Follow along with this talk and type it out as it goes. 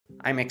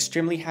I'm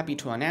extremely happy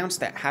to announce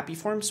that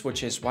Happyforms,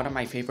 which is one of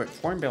my favorite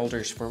form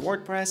builders for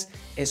WordPress,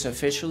 is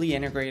officially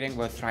integrating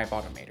with Thrive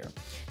Automator.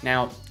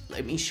 Now,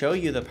 let me show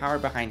you the power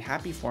behind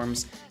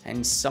Happyforms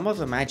and some of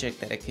the magic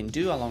that it can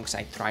do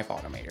alongside Thrive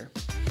Automator.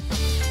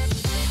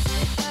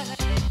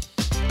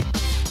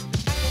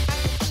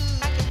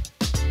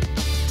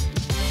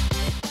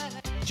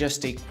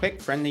 Just a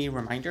quick friendly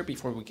reminder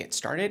before we get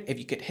started, if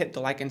you could hit the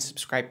like and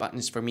subscribe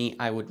buttons for me,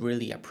 I would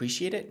really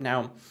appreciate it.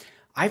 Now,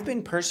 I've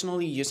been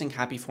personally using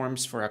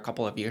Happyforms for a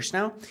couple of years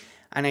now,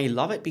 and I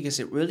love it because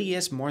it really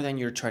is more than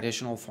your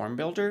traditional form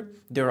builder.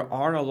 There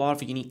are a lot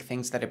of unique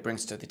things that it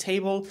brings to the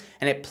table,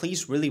 and it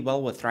plays really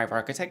well with Thrive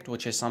Architect,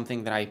 which is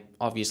something that I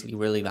obviously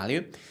really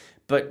value.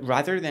 But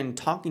rather than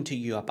talking to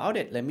you about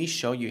it, let me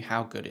show you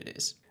how good it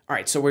is. All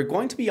right, so we're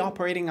going to be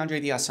operating under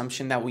the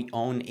assumption that we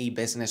own a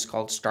business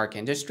called Stark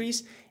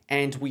Industries,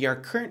 and we are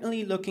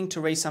currently looking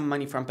to raise some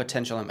money from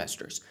potential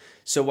investors.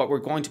 So what we're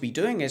going to be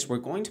doing is we're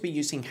going to be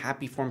using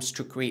Happyforms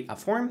to create a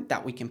form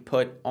that we can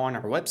put on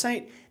our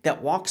website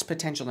that walks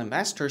potential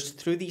investors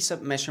through the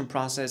submission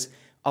process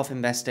of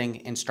investing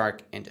in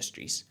Stark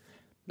Industries.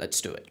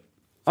 Let's do it.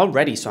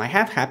 Alrighty, so I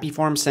have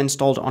Happyforms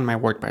installed on my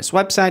WordPress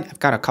website. I've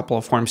got a couple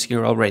of forms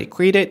here already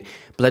created,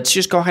 but let's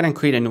just go ahead and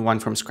create a new one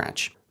from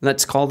scratch.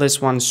 Let's call this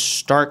one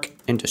Stark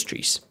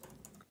Industries.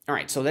 All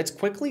right, so let's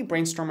quickly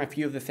brainstorm a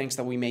few of the things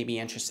that we may be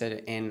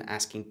interested in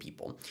asking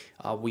people.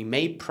 We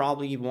may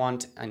probably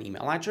want an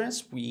email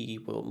address. We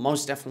will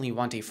most definitely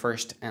want a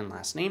first and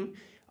last name.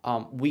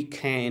 We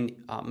can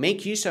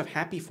make use of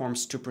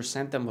Happyforms to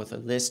present them with a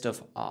list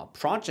of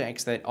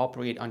projects that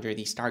operate under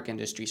the Stark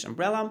Industries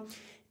umbrella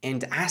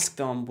and ask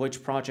them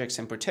which projects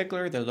in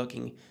particular they're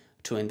looking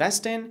to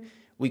invest in.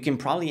 We can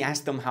probably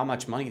ask them how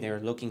much money they're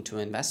looking to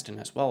invest in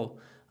as well.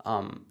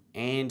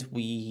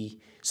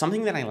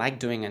 Something that I like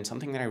doing and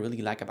something that I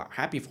really like about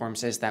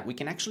Happyforms is that we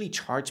can actually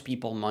charge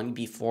people money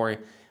before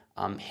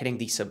hitting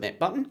the submit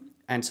button.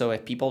 And so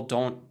if people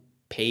don't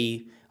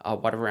pay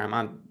whatever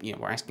amount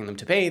we're asking them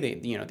to pay,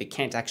 they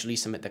can't actually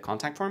submit the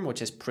contact form,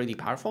 which is pretty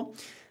powerful.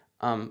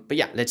 But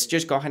yeah, let's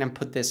just go ahead and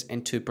put this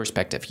into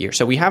perspective here.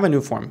 So we have a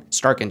new form,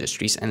 Stark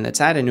Industries, and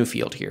let's add a new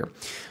field here.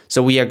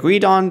 So we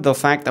agreed on the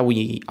fact that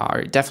we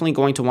are definitely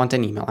going to want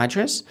an email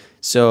address.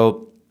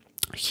 So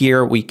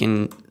here we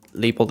can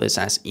label this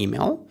as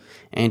email.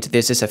 And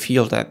this is a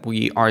field that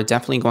we are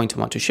definitely going to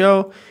want to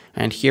show.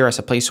 And here as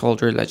a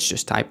placeholder, let's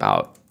just type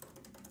out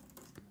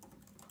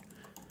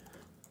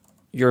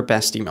your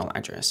best email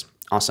address.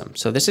 Awesome.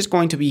 So this is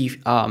going to be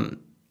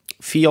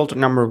field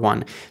number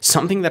 1.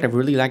 Something that I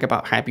really like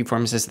about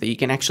Happyforms is that you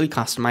can actually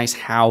customize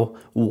how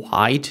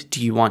wide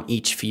do you want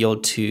each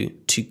field to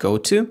go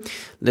to.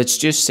 Let's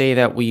just say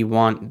that we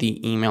want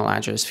the email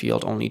address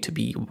field only to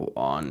be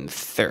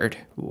 1/3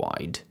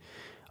 wide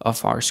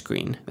of our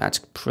screen. That's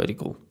pretty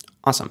cool.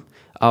 Awesome.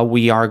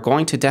 We are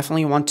going to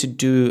definitely want to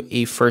do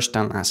a first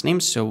and last name.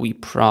 So we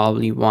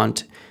probably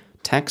want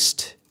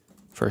text,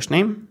 first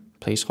name,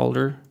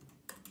 placeholder,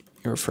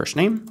 your first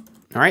name.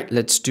 All right,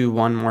 let's do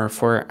one more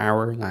for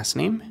our last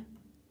name.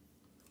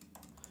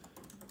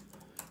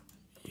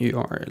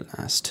 Your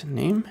last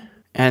name.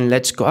 And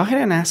let's go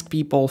ahead and ask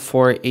people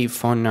for a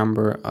phone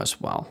number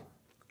as well.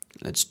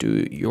 Let's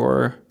do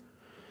your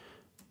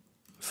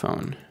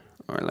phone,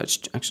 or let's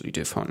actually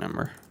do phone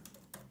number.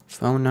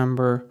 Phone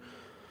number.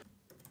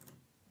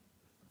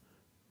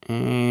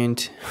 And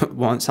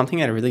something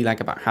that I really like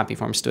about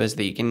Happyforms too is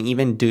that you can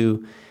even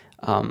do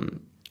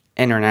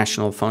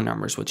international phone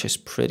numbers, which is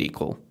pretty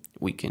cool.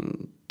 We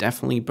can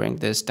definitely bring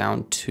this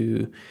down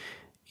to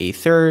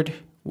 1/3.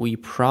 We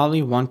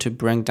probably want to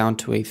bring down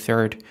to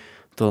 1/3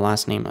 the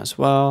last name as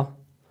well.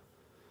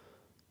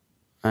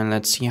 And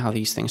let's see how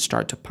these things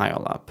start to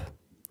pile up.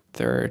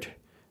 1/3.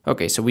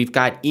 Okay, so we've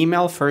got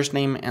email, first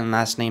name, and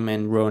last name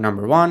in row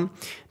number 1.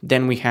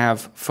 Then we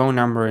have phone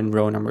number in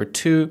row number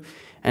 2.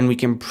 And we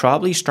can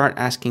probably start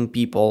asking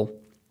people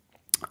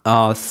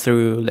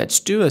let's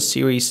do a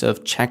series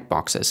of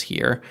checkboxes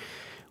here.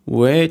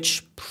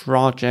 Which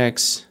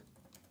projects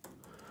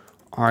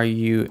are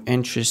you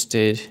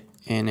interested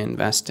in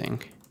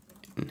investing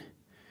in?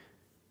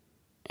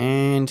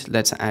 And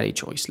let's add a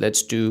choice.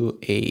 Let's do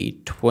a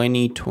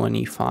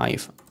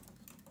 2025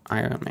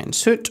 Ironman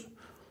suit,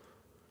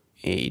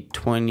 a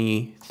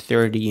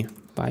 2030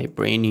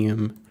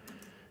 Vibranium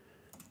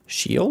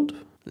shield.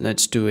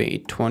 Let's do a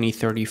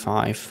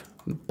 2035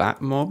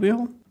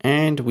 Batmobile,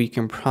 and we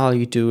can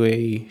probably do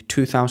a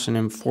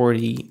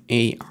 2040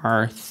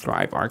 AR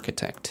Thrive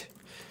Architect.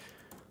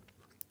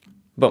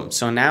 Boom.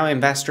 So now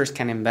investors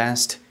can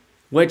invest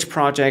which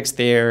projects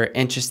they're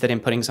interested in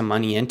putting some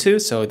money into.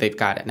 So they've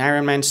got an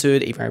Iron Man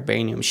suit, a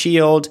Vibranium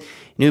shield,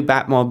 new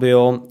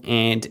Batmobile,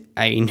 and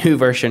a new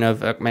version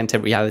of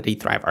augmented reality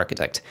Thrive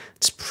Architect.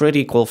 It's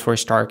pretty cool for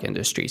Stark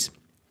Industries.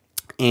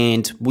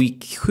 And we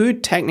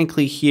could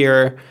technically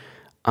here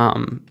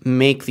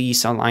make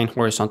these align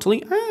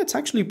horizontally. It's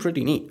actually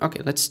pretty neat.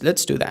 Okay,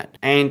 let's do that.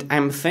 And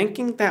I'm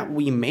thinking that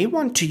we may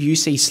want to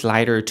use a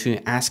slider to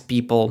ask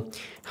people,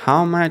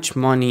 how much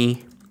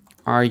money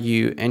are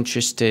you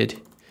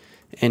interested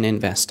in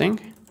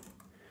investing?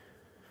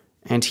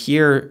 And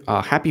here,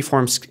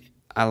 Happyforms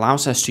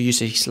allows us to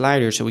use a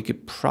slider, so we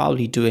could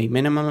probably do a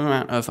minimum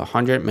amount of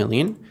 100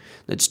 million.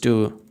 Let's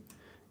do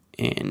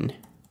in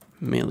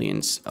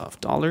millions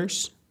of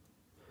dollars.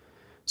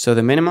 So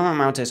the minimum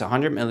amount is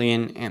 100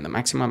 million and the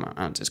maximum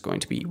amount is going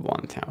to be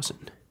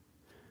 1,000.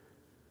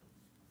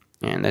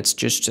 And let's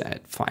just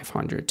set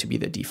 500 to be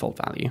the default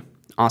value.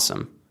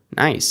 Awesome.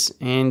 Nice.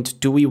 And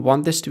do we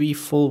want this to be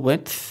full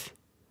width?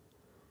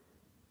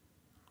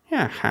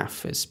 Yeah,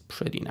 half is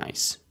pretty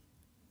nice.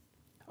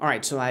 All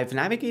right, so I've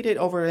navigated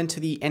over into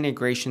the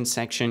integration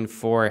section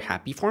for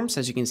Happyforms.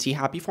 As you can see,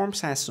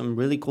 Happyforms has some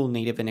really cool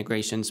native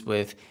integrations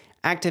with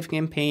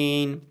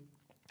ActiveCampaign,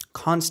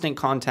 Constant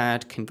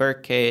Contact,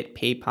 ConvertKit,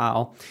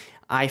 PayPal.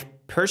 I've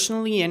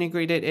personally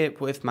integrated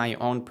it with my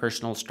own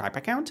personal Stripe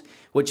account,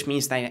 which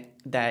means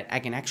that I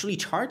can actually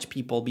charge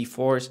people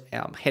before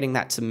hitting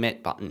that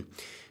submit button,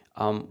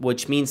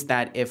 which means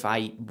that if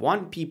I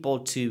want people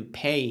to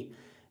pay,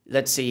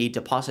 let's say, a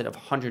deposit of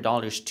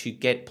 $100 to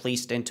get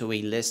placed into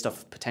a list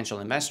of potential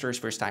investors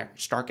for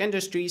Stark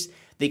Industries,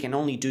 they can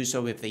only do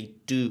so if they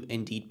do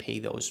indeed pay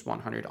those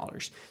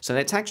 $100. So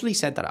let's actually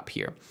set that up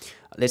here.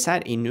 Let's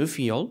add a new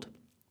field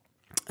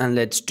and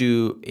let's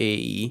do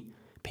a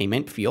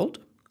payment field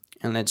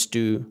and let's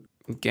do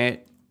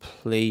get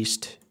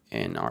placed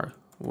in our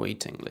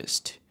waiting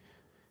list.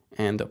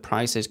 And the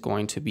price is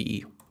going to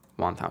be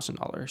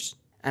 $1,000.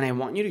 And I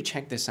want you to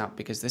check this out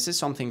because this is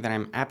something that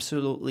I'm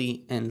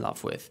absolutely in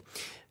love with.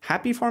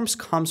 Happyforms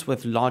comes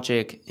with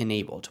logic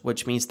enabled,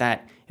 which means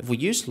that if we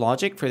use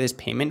logic for this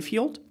payment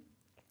field,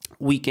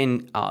 we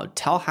can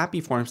tell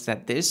Happyforms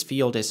that this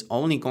field is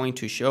only going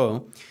to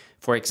show,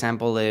 for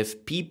example,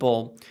 if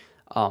people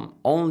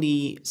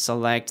only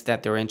select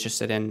that they're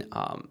interested in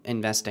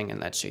investing in,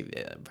 let's say,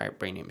 the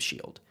Vibranium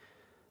Shield.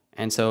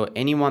 And so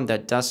anyone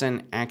that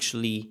doesn't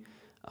actually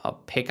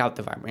pick out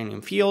the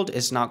Vibranium field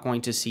is not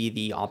going to see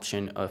the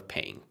option of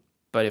paying.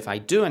 But if I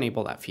do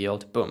enable that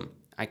field, boom,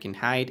 I can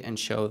hide and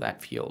show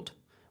that field,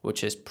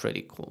 which is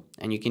pretty cool.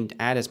 And you can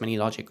add as many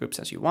logic groups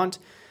as you want,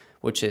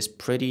 which is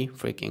pretty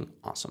freaking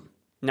awesome.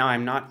 Now,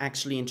 I'm not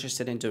actually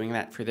interested in doing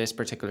that for this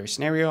particular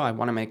scenario. I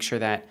want to make sure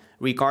that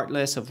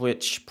regardless of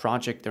which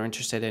project they're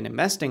interested in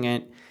investing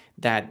in,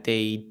 that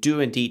they do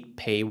indeed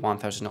pay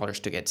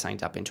 $1,000 to get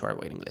signed up into our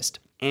waiting list.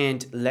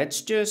 And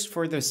let's just,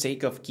 for the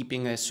sake of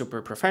keeping this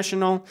super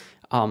professional,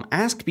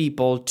 ask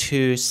people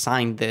to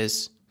sign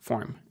this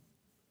form.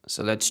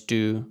 So let's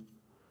do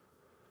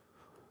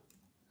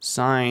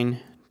sign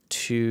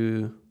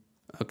to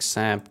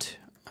accept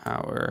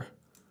our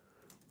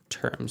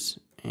terms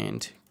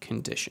and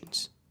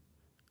conditions.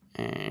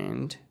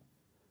 And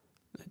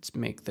let's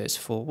make this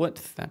full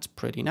width. That's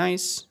pretty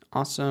nice.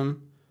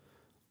 Awesome.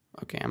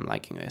 Okay, I'm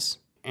liking this.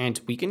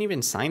 And we can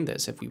even sign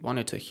this if we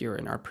wanted to here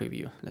in our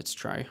preview. Let's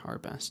try our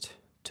best.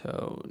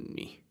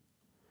 Tony.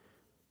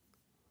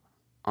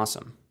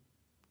 Awesome.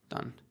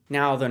 Done.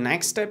 Now, the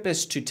next step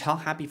is to tell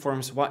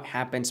Happyforms what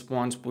happens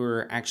once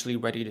we're actually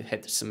ready to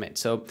hit submit.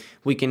 So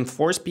we can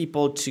force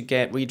people to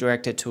get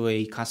redirected to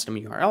a custom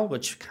URL,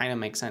 which kind of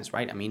makes sense,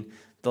 right? I mean,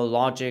 the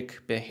logic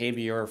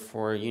behavior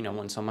for,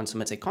 when someone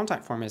submits a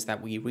contact form is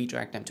that we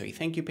redirect them to a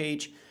thank you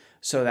page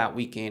so that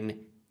we can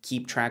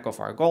keep track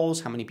of our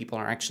goals, how many people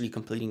are actually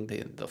completing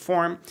the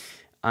form,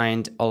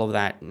 and all of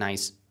that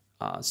nice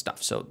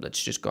stuff. So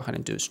let's just go ahead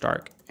and do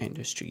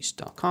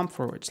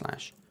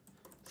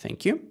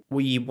starkindustries.com/thank you.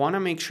 We want to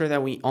make sure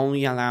that we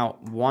only allow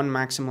one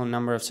maximum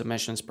number of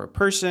submissions per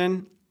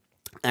person.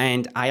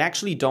 And I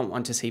actually don't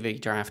want to save a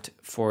draft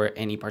for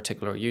any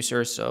particular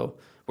user, so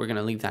we're going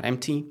to leave that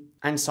empty.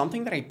 And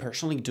something that I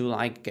personally do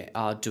like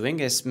doing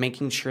is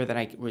making sure that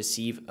I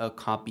receive a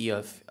copy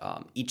of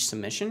each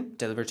submission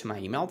delivered to my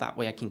email. That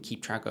way I can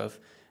keep track of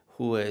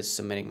who is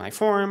submitting my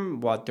form,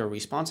 what their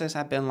responses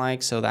have been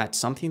like. So that's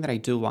something that I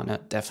do want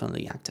to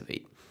definitely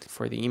activate.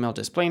 For the email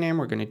display name,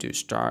 we're going to do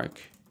Stark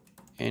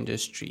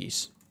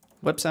Industries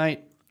website.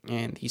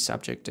 And the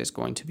subject is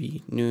going to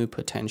be new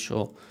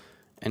potential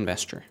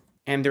investor.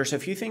 And there's a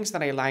few things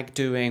that I like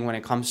doing when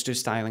it comes to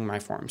styling my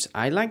forms.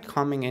 I like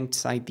coming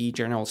inside the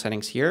general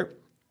settings here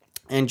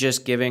and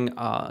just giving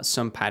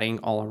some padding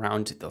all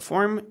around the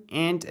form.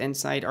 And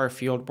inside our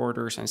field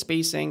borders and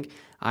spacing,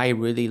 I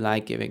really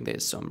like giving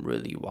this some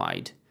really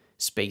wide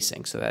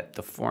spacing so that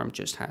the form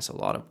just has a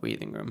lot of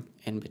breathing room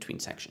in between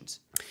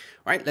sections. All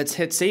right, let's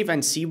hit save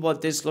and see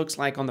what this looks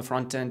like on the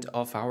front end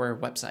of our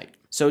website.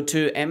 So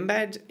to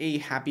embed a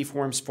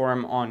Happyforms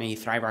form on a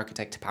Thrive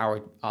Architect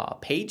powered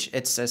page,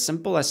 it's as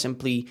simple as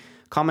simply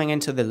coming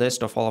into the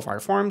list of all of our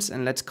forms,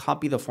 and let's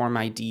copy the form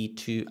ID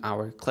to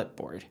our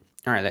clipboard.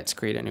 All right, let's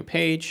create a new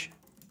page.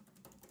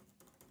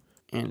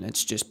 And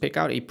let's just pick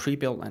out a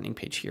pre-built landing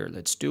page here.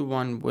 Let's do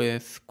one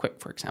with Quick,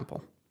 for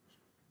example.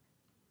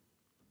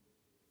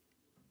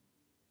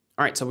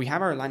 All right, so we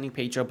have our landing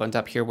page opened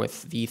up here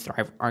with the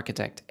Thrive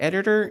Architect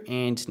editor,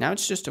 and now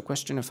it's just a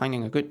question of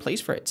finding a good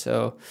place for it.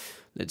 So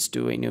let's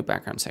do a new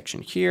background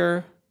section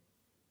here.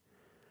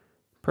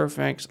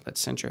 Perfect.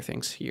 Let's center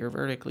things here,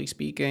 vertically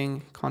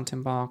speaking,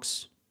 content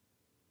box.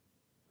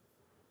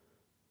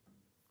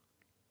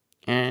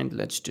 And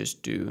let's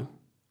just do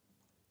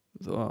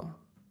the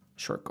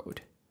shortcode.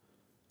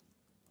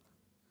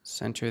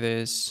 Center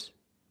this.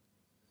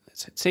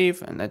 Let's hit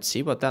save and let's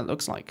see what that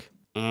looks like.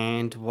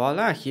 And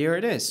voila, here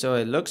it is. So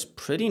it looks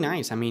pretty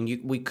nice. I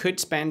mean, we could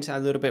spend a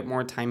little bit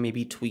more time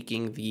maybe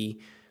tweaking the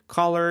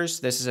colors.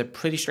 This is a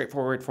pretty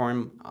straightforward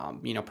form,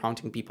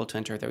 prompting people to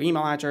enter their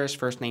email address,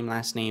 first name,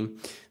 last name,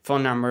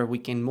 phone number. We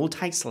can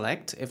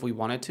multi-select if we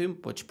wanted to,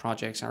 which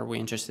projects are we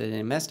interested in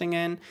investing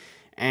in.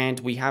 And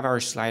we have our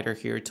slider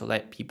here to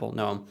let people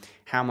know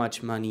how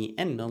much money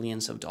and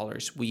millions of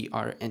dollars we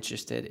are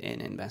interested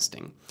in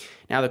investing.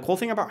 Now, the cool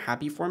thing about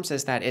Happyforms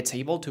is that it's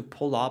able to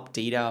pull up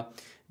data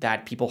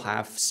that people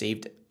have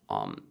saved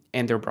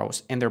in their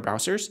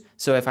browsers.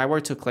 So if I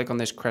were to click on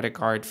this credit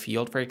card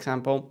field, for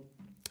example,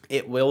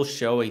 it will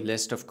show a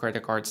list of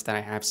credit cards that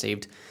I have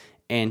saved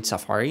in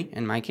Safari,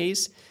 in my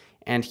case.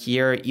 And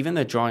here, even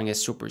the drawing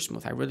is super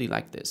smooth. I really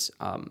like this.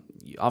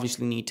 You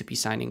obviously need to be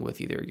signing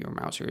with either your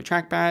mouse or your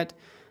trackpad.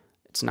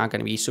 It's not going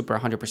to be super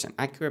 100%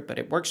 accurate, but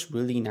it works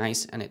really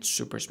nice and it's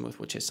super smooth,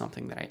 which is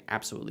something that I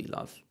absolutely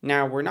love.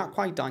 Now, we're not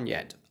quite done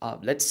yet.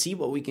 Let's see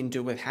what we can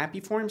do with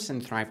Happyforms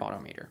and Thrive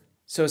Automator.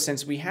 So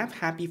since we have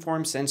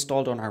Happyforms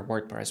installed on our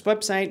WordPress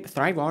website,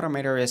 Thrive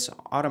Automator is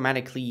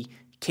automatically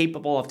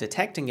capable of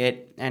detecting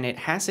it, and it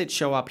has it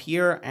show up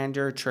here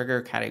under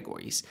trigger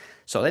categories.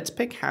 So let's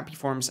pick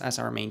Happyforms as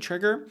our main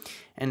trigger,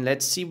 and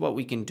let's see what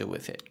we can do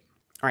with it.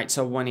 All right,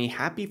 so when a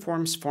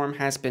Happyforms form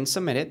has been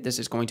submitted, this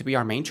is going to be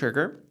our main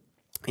trigger.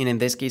 And in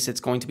this case, it's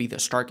going to be the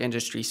Stark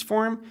Industries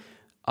form.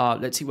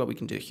 Let's see what we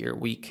can do here.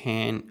 We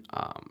can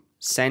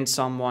send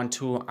someone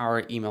to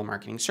our email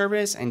marketing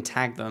service and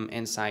tag them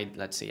inside,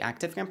 let's say,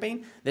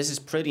 ActiveCampaign. This is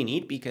pretty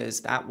neat because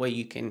that way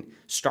you can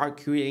start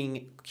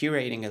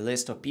curating a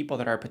list of people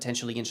that are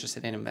potentially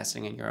interested in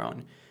investing in your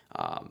own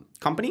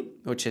company,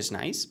 which is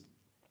nice.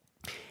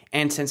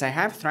 And since I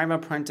have Thrive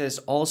Apprentice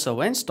also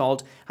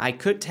installed, I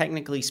could,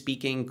 technically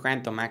speaking,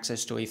 grant them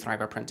access to a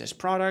Thrive Apprentice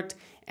product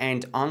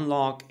and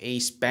unlock a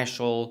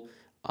special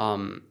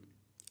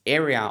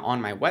area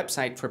on my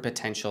website for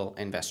potential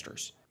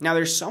investors. Now,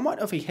 there's somewhat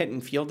of a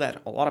hidden field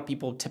that a lot of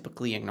people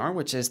typically ignore,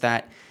 which is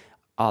that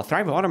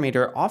Thrive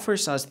Automator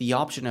offers us the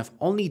option of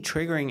only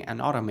triggering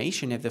an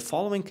automation if the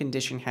following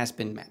condition has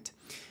been met.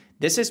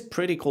 This is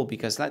pretty cool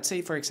because let's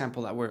say, for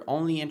example, that we're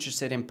only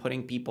interested in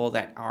putting people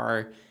that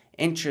are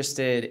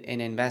interested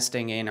in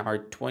investing in our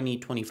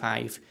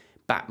 2025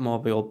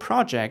 Batmobile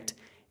project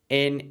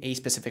in a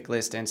specific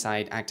list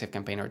inside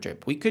ActiveCampaign or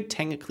Drip. We could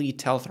technically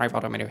tell Thrive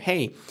Automator,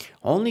 hey,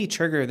 only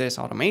trigger this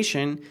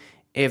automation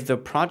if the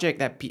project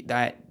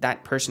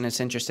that person is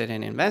interested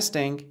in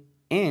investing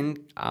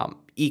in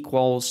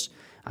equals,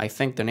 I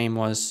think the name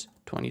was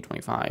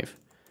 2025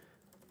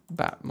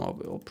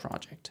 Batmobile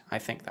project. I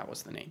think that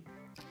was the name.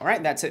 All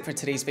right, that's it for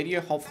today's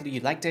video. Hopefully you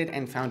liked it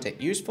and found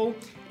it useful.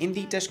 In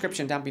the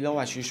description down below,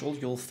 as usual,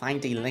 you'll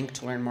find a link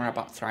to learn more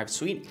about Thrive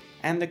Suite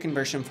and the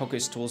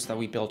conversion-focused tools that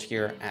we built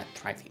here at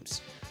Thrive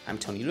Themes. I'm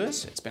Tony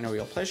Lewis. It's been a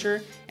real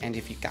pleasure. And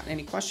if you've got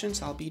any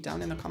questions, I'll be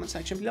down in the comment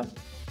section below.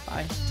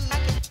 Bye.